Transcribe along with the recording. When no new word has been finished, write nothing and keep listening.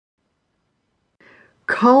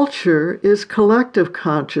Culture is collective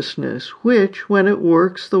consciousness, which, when it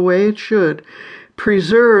works the way it should,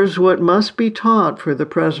 preserves what must be taught for the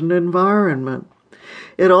present environment.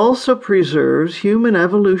 It also preserves human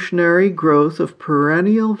evolutionary growth of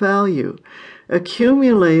perennial value,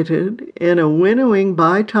 accumulated in a winnowing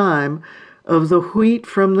by time of the wheat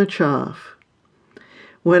from the chaff.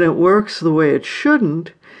 When it works the way it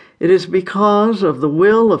shouldn't, it is because of the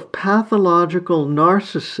will of pathological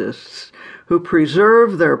narcissists who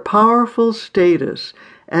preserve their powerful status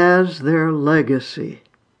as their legacy.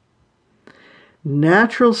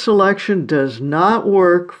 Natural selection does not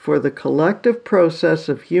work for the collective process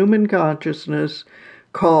of human consciousness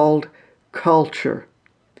called culture.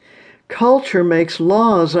 Culture makes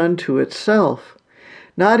laws unto itself,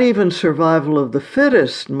 not even survival of the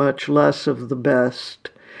fittest, much less of the best.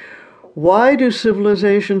 Why do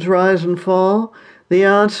civilizations rise and fall? The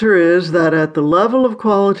answer is that at the level of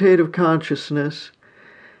qualitative consciousness,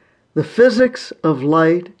 the physics of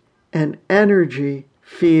light and energy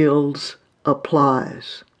fields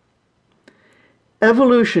applies.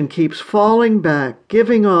 Evolution keeps falling back,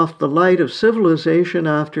 giving off the light of civilization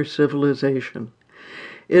after civilization.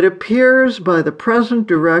 It appears by the present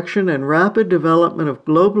direction and rapid development of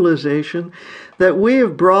globalization that we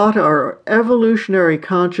have brought our evolutionary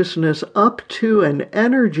consciousness up to an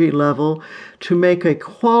energy level to make a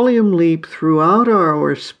qualium leap throughout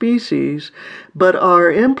our species, but are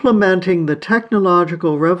implementing the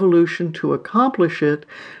technological revolution to accomplish it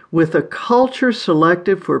with a culture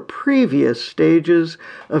selected for previous stages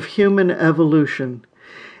of human evolution.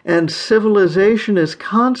 And civilization is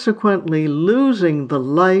consequently losing the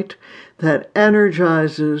light that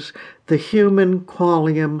energizes the human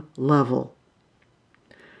qualium level.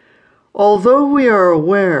 Although we are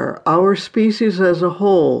aware our species as a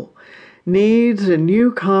whole needs a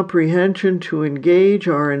new comprehension to engage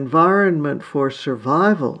our environment for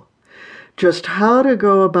survival, just how to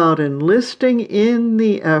go about enlisting in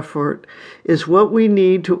the effort is what we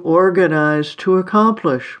need to organize to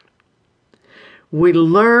accomplish. We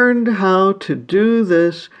learned how to do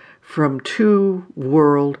this from 2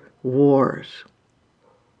 world wars.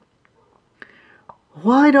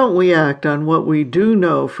 Why don't we act on what we do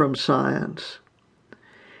know from science?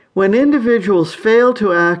 When individuals fail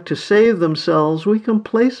to act to save themselves, we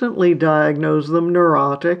complacently diagnose them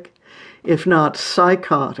neurotic, if not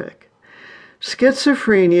psychotic.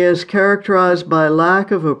 Schizophrenia is characterized by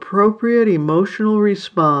lack of appropriate emotional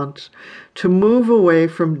response to move away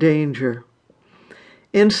from danger.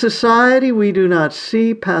 In society, we do not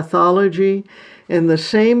see pathology in the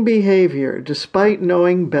same behavior, despite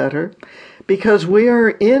knowing better, because we are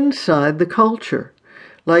inside the culture,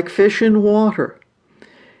 like fish in water.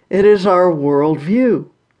 It is our worldview.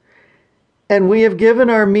 And we have given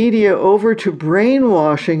our media over to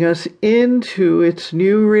brainwashing us into its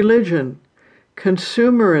new religion,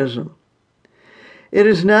 consumerism. It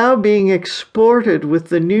is now being exported with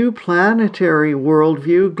the new planetary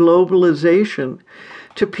worldview, globalization,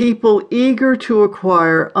 to people eager to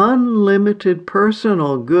acquire unlimited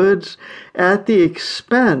personal goods at the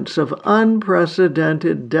expense of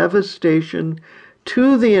unprecedented devastation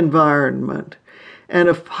to the environment and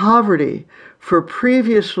of poverty for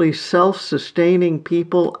previously self-sustaining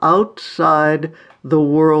people outside the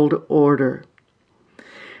world order.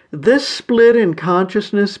 This split in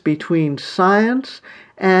consciousness between science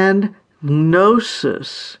and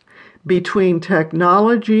gnosis, between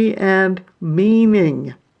technology and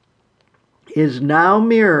meaning, is now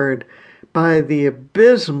mirrored by the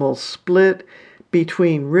abysmal split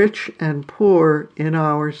between rich and poor in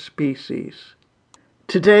our species.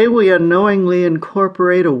 Today we unknowingly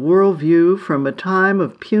incorporate a worldview from a time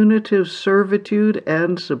of punitive servitude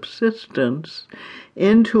and subsistence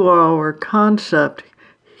into our concept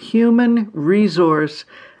human resource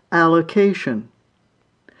allocation.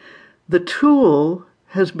 The tool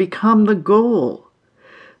has become the goal.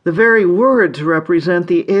 The very words represent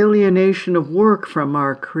the alienation of work from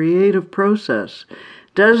our creative process,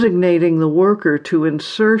 designating the worker to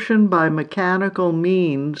insertion by mechanical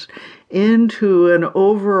means into an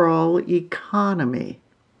overall economy.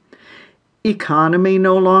 Economy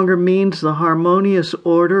no longer means the harmonious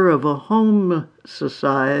order of a home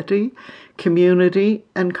society, community,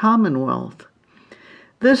 and commonwealth.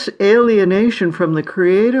 This alienation from the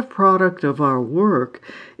creative product of our work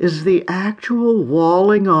is the actual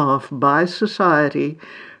walling off by society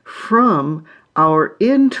from our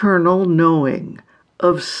internal knowing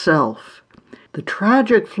of self. The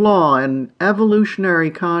tragic flaw in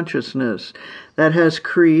evolutionary consciousness that has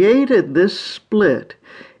created this split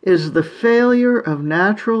is the failure of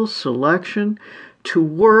natural selection to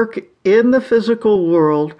work in the physical world